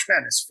of March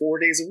Madness 4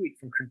 days a week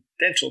from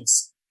credentialed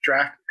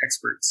draft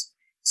experts.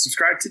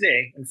 Subscribe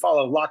today and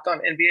follow Locked On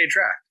NBA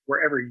Draft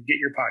wherever you get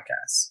your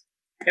podcasts.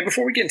 And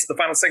before we get into the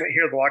final segment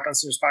here of the Locked On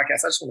Sooners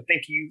podcast, I just want to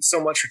thank you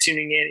so much for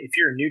tuning in. If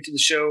you're new to the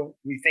show,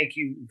 we thank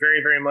you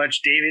very, very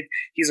much. David,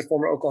 he's a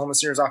former Oklahoma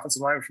Sooners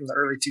offensive lineman from the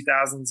early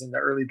 2000s and the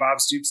early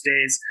Bob Stoops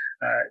days.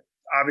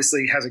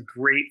 Obviously has a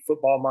great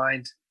football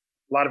mind.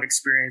 A lot of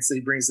experience that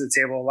he brings to the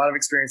table, a lot of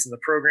experience in the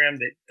program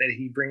that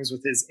he brings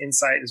with his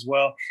insight as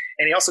well.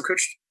 And he also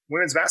coached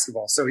women's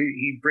basketball, so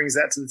he brings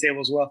that to the table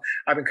as well.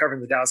 I've been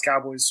covering the Dallas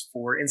Cowboys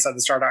for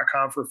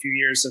InsideTheStar.com for a few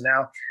years, so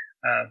now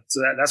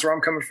that's where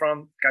I'm coming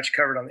from. Got you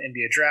covered on the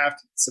NBA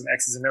draft, some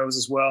X's and O's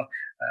as well.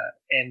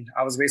 And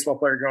I was a baseball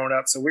player growing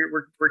up, so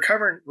we're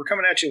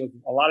coming at you with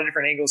a lot of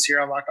different angles here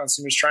on Locked On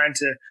Sooners, trying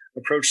to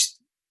approach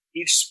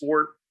each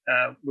sport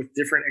with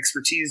different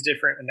expertise,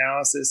 different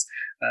analysis,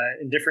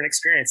 and different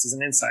experiences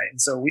and insight. And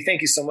so we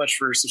thank you so much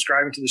for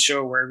subscribing to the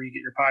show wherever you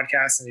get your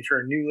podcasts. And if you're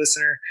a new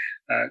listener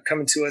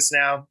coming to us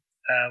now,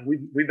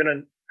 we've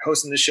been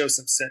hosting this show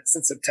since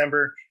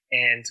September.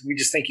 And we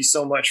just thank you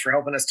so much for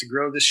helping us to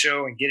grow this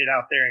show and get it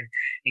out there and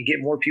get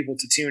more people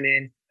to tune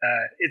in.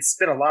 It's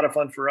been a lot of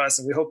fun for us,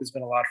 and we hope it's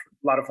been a lot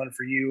of fun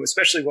for you,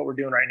 especially what we're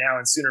doing right now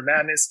in Sooner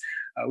Madness.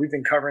 We've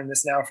been covering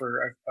this now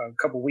for a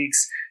couple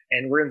weeks,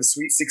 and we're in the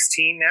Sweet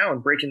 16 now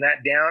and breaking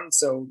that down.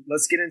 So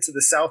let's get into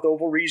the South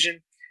Oval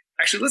region.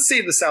 Actually, let's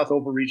save the South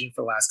Oval region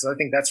for last, because I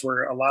think that's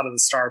where a lot of the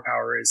star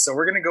power is. So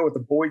we're going to go with the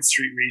Boyd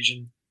Street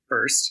region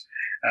first.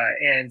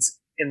 And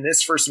in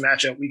this first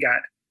matchup, we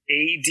got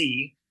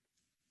Adrian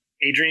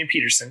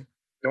Peterson.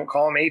 Don't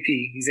call him AP.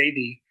 He's AD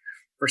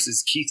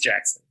versus Keith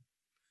Jackson.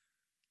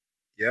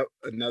 Yep.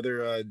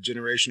 Another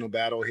generational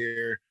battle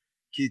here.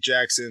 Keith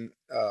Jackson,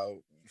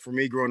 for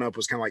me growing up,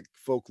 was kind of like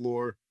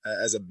folklore.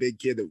 As a big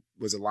kid that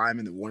was a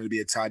lineman that wanted to be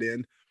a tight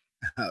end,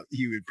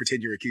 you would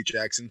pretend you were Keith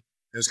Jackson.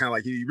 It was kind of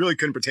like you really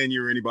couldn't pretend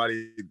you were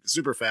anybody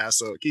super fast.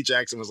 So Keith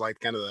Jackson was like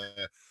kind of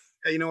the,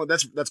 hey, you know what?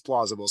 That's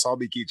plausible. So I'll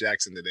be Keith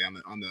Jackson today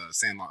on the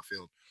Sandlot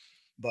field.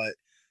 But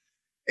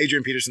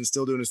Adrian Peterson's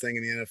still doing his thing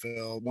in the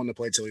NFL. Wanted to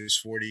play till he was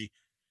 40.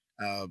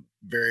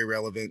 Very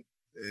relevant.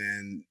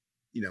 And,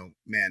 you know,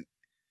 man,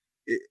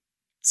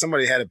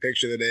 somebody had a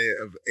picture the other day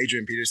of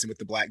Adrian Peterson with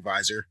the black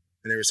visor.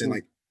 And they were saying,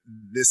 like,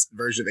 this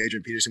version of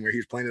Adrian Peterson where he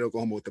was playing at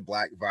Oklahoma with the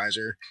black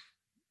visor.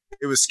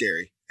 It was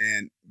scary.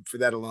 And for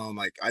that alone,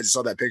 like, I just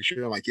saw that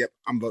picture. I'm like, yep,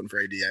 I'm voting for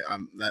AD.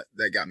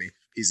 That got me.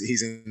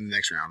 He's in the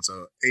next round.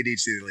 So AD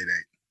to the Elite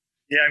Eight.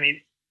 Yeah, I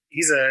mean,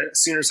 he's a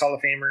Sooners Hall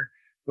of Famer.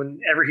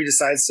 Whenever he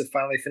decides to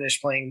finally finish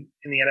playing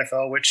in the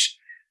NFL, which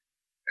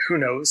who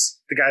knows?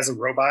 The guy's a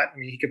robot. I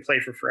mean, he could play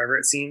for forever,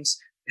 it seems.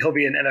 He'll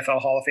be an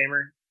NFL Hall of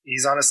Famer.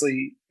 He's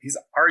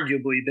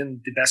arguably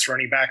been the best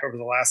running back over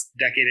the last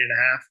decade and a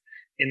half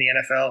in the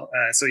NFL.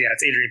 So yeah,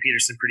 it's Adrian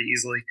Peterson pretty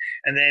easily.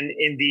 And then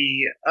in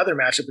the other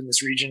matchup in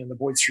this region, in the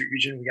Boyd Street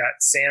region, we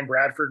got Sam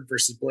Bradford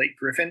versus Blake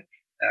Griffin.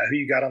 Who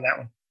you got on that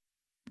one?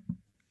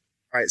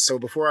 All right, so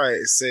before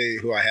I say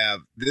who I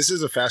have, this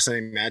is a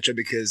fascinating matchup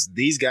because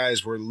these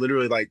guys were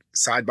literally like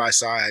side by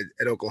side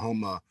at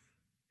Oklahoma,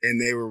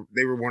 and they were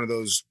one of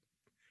those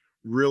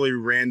really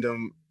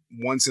random,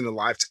 once in a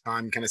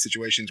lifetime kind of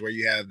situations where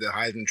you have the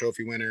Heisman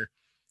Trophy winner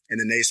and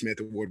the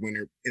Naismith Award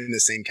winner in the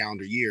same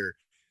calendar year.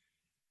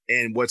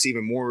 And what's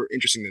even more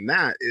interesting than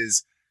that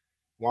is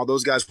while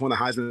those guys won the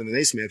Heisman and the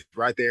Naismith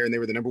right there, and they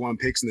were the number one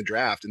picks in the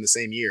draft in the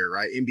same year,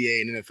 right?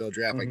 NBA and NFL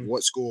draft. Mm-hmm. Like,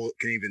 what school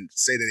can even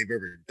say that they've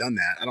ever done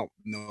that? I don't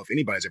know if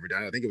anybody's ever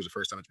done it. I think it was the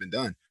first time it's been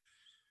done.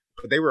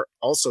 But they were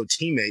also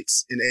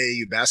teammates in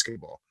AAU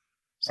basketball.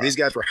 So These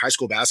guys were high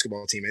school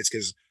basketball teammates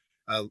because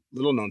a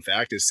little known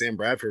fact is Sam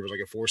Bradford was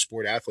like a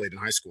 4-sport athlete in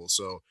high school.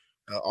 So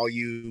all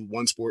you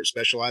one-sport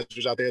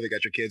specializers out there that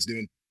got your kids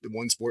doing the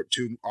one sport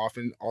too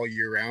often all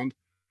year round,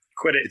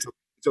 quit it. It's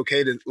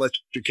okay to let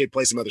your kid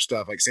play some other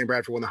stuff. Like Sam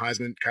Bradford won the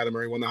Heisman, Kyler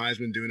Murray won the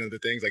Heisman, doing other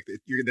things. Like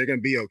they're going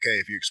to be okay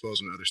if you expose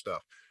them to other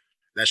stuff.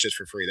 That's just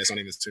for free. That's not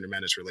even Sooner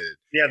Madness related.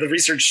 Yeah, the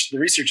research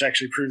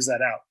actually proves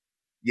that out.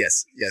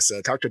 Yes.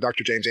 Talk to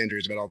Dr. James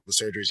Andrews about all the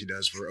surgeries he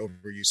does for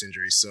overuse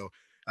injuries. So,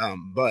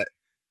 but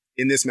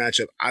in this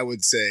matchup, I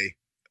would say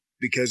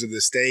because of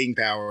the staying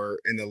power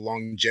and the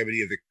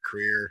longevity of the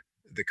career,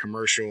 the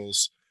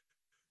commercials,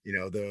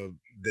 the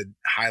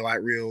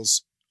highlight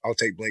reels, I'll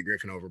take Blake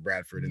Griffin over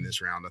Bradford in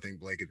this round. I think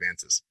Blake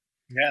advances.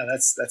 Yeah,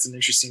 that's an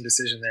interesting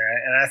decision there,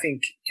 and I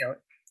think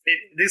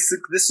this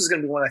is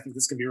going to be one. I think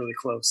this is going to be really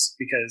close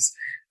because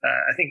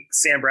I think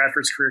Sam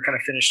Bradford's career kind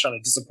of finished on a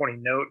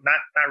disappointing note.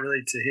 Not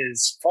really to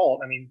his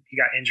fault. I mean, he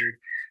got injured,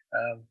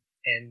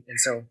 and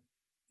so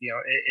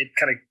it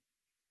kind of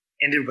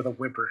ended with a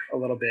whimper a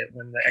little bit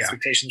when the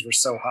expectations were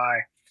so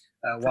high,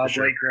 while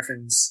Blake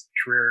Griffin's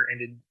career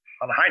ended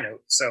on a high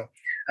note. So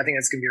I think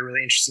that's going to be a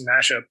really interesting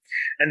matchup.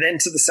 And then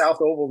to the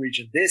South Oval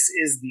region, this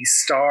is the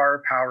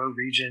star power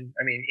region.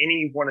 I mean,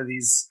 any one of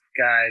these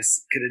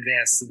guys could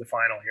advance to the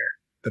final here.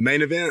 The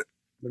main event.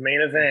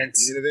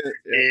 Yeah.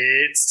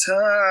 It's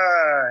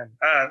time.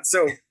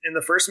 So in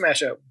the first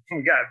matchup,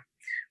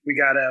 we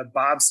got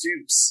Bob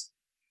Stoops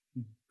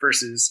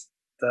versus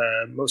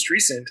the most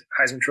recent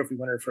Heisman Trophy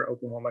winner for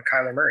Oklahoma,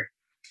 Kyler Murray.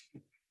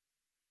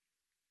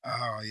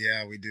 Oh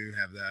yeah, we do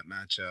have that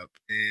matchup,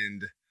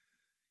 and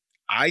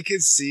I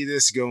could see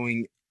this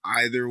going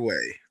either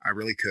way. I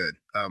really could.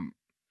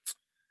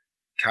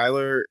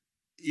 Kyler,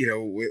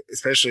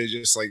 especially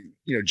just like,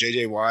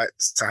 JJ Watt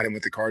tied him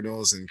with the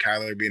Cardinals and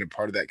Kyler being a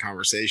part of that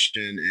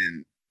conversation.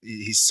 And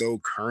he's so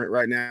current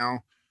right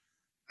now.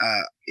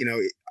 I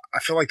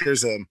feel like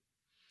there's a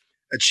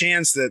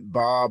chance that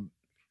Bob,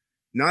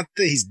 not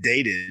that he's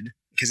dated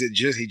because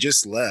he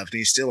just left and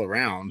he's still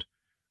around,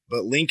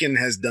 but Lincoln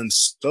has done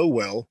so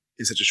well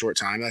in such a short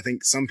time. I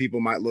think some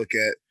people might look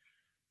at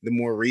the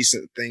more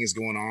recent things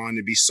going on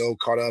and be so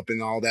caught up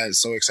in all that and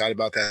so excited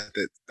about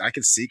that I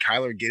could see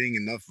Kyler getting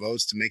enough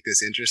votes to make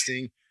this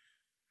interesting.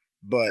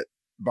 But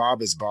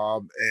Bob is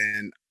Bob,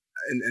 and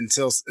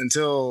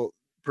until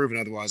proven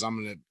otherwise,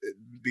 I'm gonna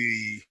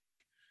be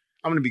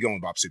going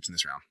with Bob Stoops in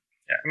this round.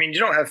 Yeah, I mean, you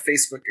don't have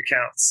Facebook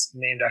accounts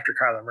named after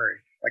Kyler Murray,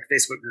 like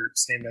Facebook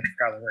groups named after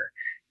Kyler Murray.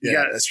 You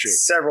got that's true.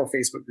 Several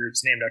Facebook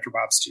groups named after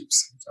Bob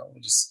Stoops. So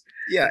we'll just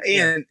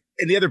and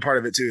the other part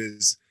of it too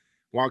is,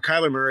 while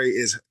Kyler Murray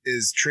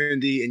is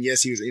trendy, and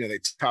yes, he was the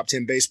top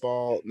 10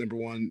 baseball, number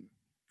 1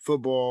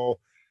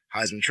 football,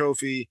 Heisman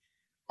Trophy,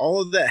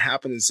 all of that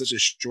happened in such a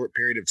short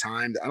period of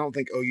time that I don't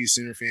think OU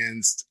Sooner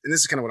fans, and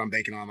this is kind of what I'm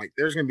banking on, like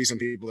there's going to be some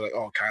people that are like,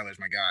 oh, Kyler's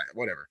my guy,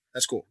 whatever.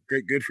 That's cool,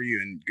 great, good for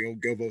you, and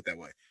go vote that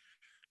way.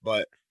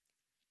 But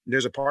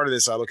there's a part of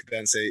this I look at that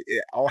and say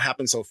it all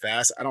happened so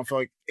fast. I don't feel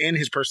like, and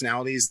his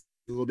personality is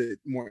a little bit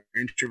more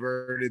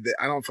introverted, that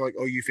I don't feel like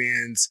OU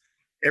fans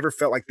ever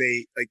felt like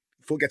they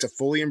got to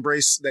fully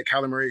embrace that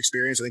Kyler Murray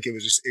experience. I think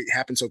it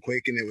happened so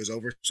quick and it was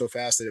over so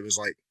fast that it was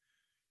like,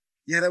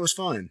 yeah, that was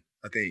fun.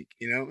 I think,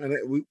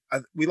 and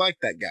we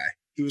liked that guy.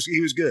 He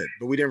was good,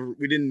 but we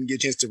didn't get a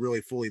chance to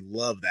really fully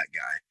love that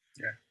guy.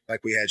 Yeah.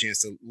 Like we had a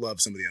chance to love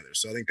some of the others.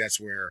 So I think that's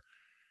where,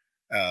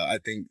 I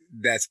think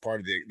that's part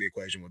of the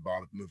equation with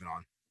Bob moving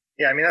on.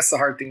 Yeah. I mean, that's the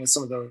hard thing with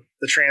some of the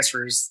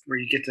transfers where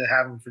you get to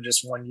have them for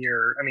just 1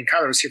 year. I mean,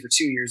 Kyler was here for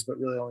 2 years, but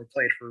really only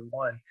played for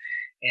 1.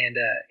 And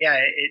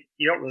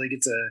you don't really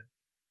get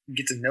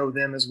to know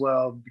them as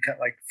well,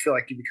 feel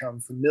like you become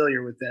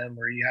familiar with them,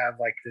 where you have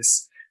like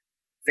this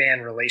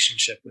fan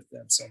relationship with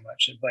them so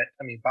much. But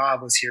I mean,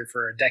 Bob was here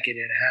for a decade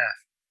and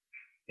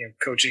a half,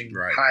 coaching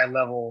high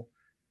level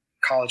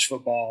college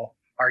football,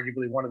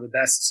 arguably one of the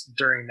best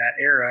during that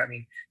era. I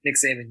mean, Nick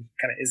Saban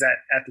kind of is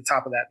at the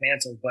top of that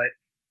mantle, but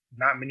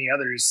not many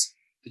others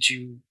that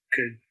you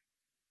could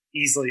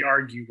easily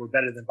argue were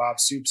better than Bob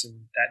Stoops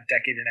in that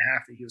decade and a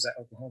half that he was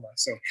at Oklahoma.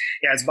 So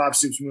yeah, it's Bob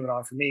Stoops moving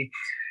on for me.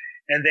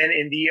 And then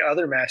in the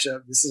other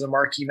matchup, this is a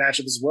marquee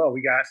matchup as well.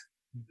 We got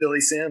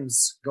Billy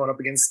Sims going up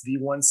against the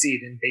 1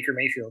 seed in Baker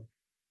Mayfield.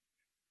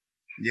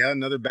 Yeah,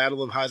 another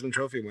battle of Heisman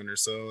Trophy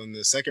winners. So in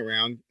the second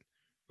round,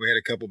 we had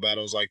a couple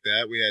battles like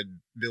that. We had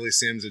Billy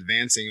Sims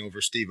advancing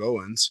over Steve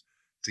Owens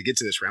to get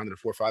to this round in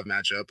a 4-5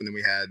 matchup. And then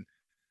we had,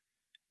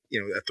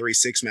 a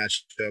 3-6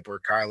 matchup where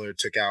Kyler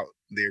took out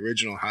the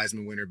original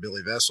Heisman winner,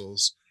 Billy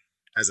Vessels,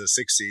 as a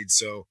 6 seed.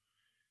 So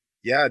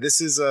yeah,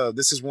 this is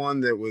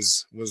one that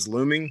was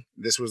looming.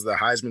 This was the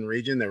Heisman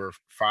region. There were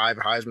 5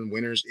 Heisman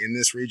winners in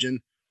this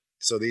region.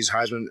 So these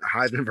Heisman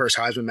versus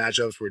Heisman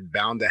matchups were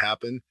bound to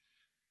happen.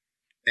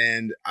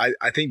 And I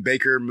think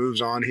Baker moves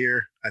on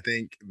here. I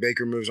think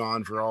Baker moves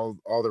on for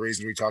all the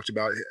reasons we talked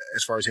about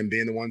as far as him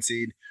being the 1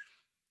 seed.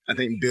 I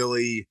think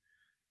Billy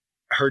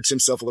hurts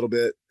himself a little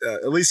bit.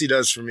 At least he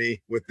does for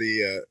me with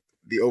the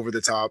over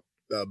the top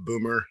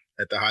boomer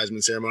at the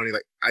Heisman ceremony.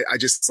 Like I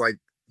just like,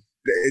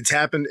 it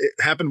happened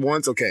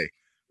once, okay,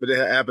 but it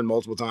happened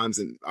multiple times,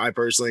 and I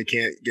personally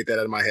can't get that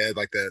out of my head,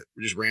 like the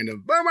just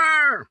random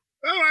boomer.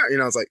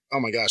 It's like, oh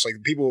my gosh, like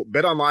people,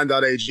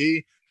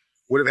 betonline.ag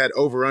would have had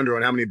over under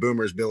on how many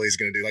boomers Billy's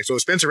going to do. Like, so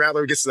if Spencer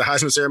Rattler gets to the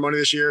Heisman ceremony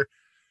this year,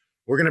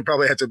 we're going to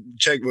probably have to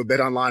check with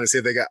BetOnline and see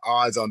if they got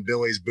odds on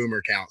Billy's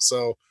boomer count.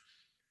 So,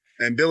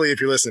 and Billy,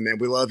 if you're listening, man,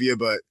 we love you,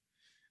 but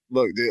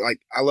look, dude, like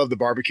I love the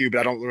barbecue, but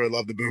I don't really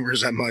love the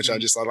boomers that much. I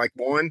like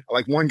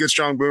one good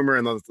strong boomer,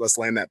 and let's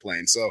land that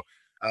plane. So,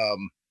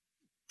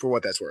 for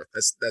what that's worth,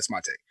 that's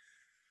my take.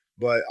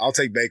 But I'll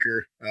take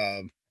Baker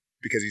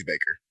because he's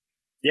Baker.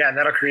 Yeah, and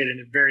that'll create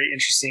a very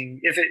interesting.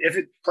 If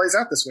it plays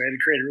out this way, it'll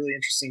create a really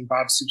interesting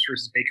Bob Stoops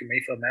versus Baker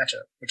Mayfield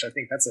matchup, which I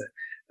think that's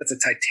a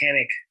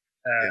titanic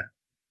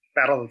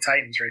battle of the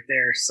Titans right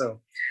there.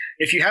 So,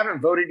 if you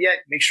haven't voted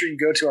yet, make sure you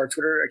go to our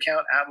Twitter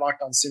account at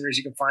Locked On Sooners.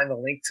 You can find the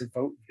link to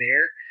vote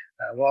there.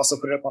 We'll also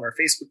put it up on our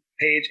Facebook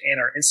page and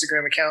our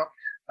Instagram account,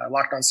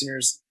 Locked On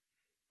Sooners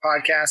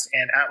podcast,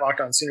 and at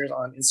Locked On Sooners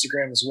on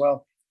Instagram as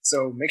well.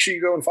 So make sure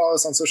you go and follow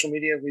us on social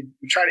media. We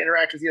try to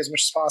interact with you as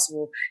much as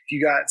possible. If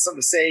you got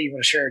something to say, you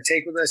want to share a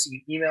take with us, you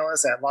can email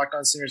us at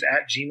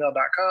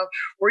lockedonsooners@gmail.com,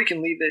 or you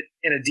can leave it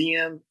in a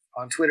DM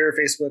on Twitter,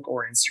 Facebook,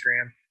 or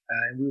Instagram,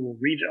 and we will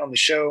read it on the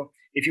show.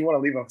 If you want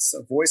to leave us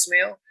a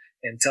voicemail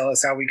and tell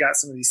us how we got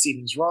some of these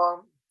seedings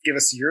wrong, give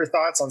us your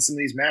thoughts on some of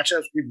these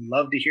matchups, we'd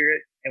love to hear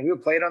it, and we'll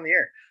play it on the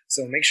air.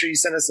 So make sure you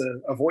send us a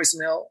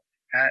voicemail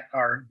at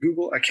our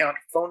Google account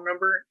phone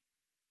number,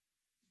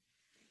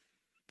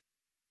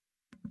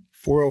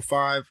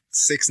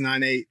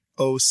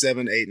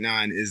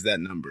 405-698-0789 is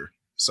that number.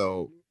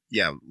 So,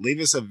 yeah,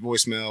 leave us a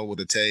voicemail with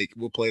a take.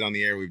 We'll play it on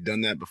the air. We've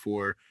done that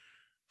before.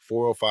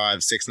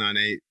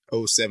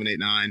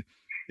 405-698-0789.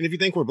 And if you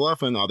think we're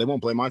bluffing, they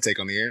won't play my take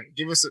on the air.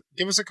 Give us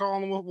a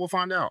call and we'll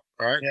find out.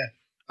 All right? Yeah.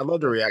 I'd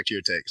love to react to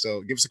your take.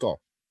 So give us a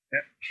call.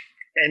 Yeah.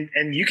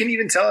 And you can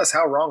even tell us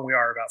how wrong we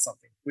are about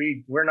something.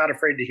 We're not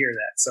afraid to hear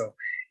that. So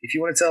if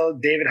you want to tell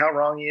David how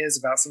wrong he is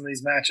about some of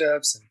these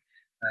matchups and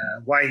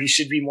why he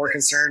should be more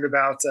concerned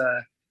about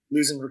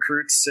losing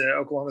recruits to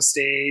Oklahoma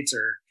State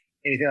or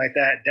anything like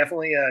that,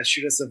 definitely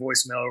shoot us a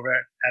voicemail over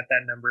at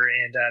that number.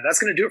 And that's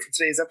going to do it for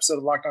today's episode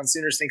of Locked On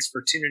Sooners. Thanks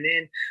for tuning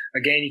in.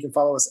 Again, you can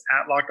follow us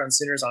at Locked On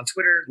Sooners on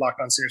Twitter,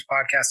 Locked On Sooners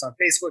Podcast on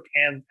Facebook,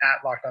 and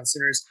at Locked On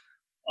Sooners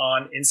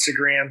on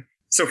Instagram.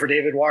 So for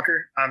David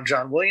Walker, I'm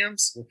John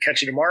Williams. We'll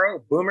catch you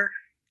tomorrow. Boomer.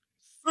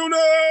 Sooner!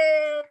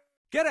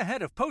 Get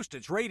ahead of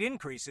postage rate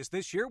increases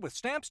this year with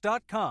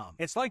Stamps.com.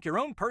 It's like your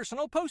own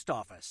personal post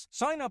office.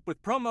 Sign up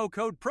with promo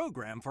code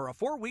PROGRAM for a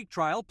 4-week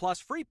trial plus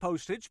free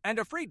postage and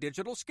a free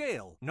digital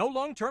scale. No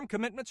long-term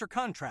commitments or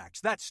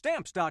contracts. That's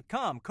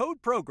Stamps.com,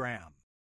 code PROGRAM.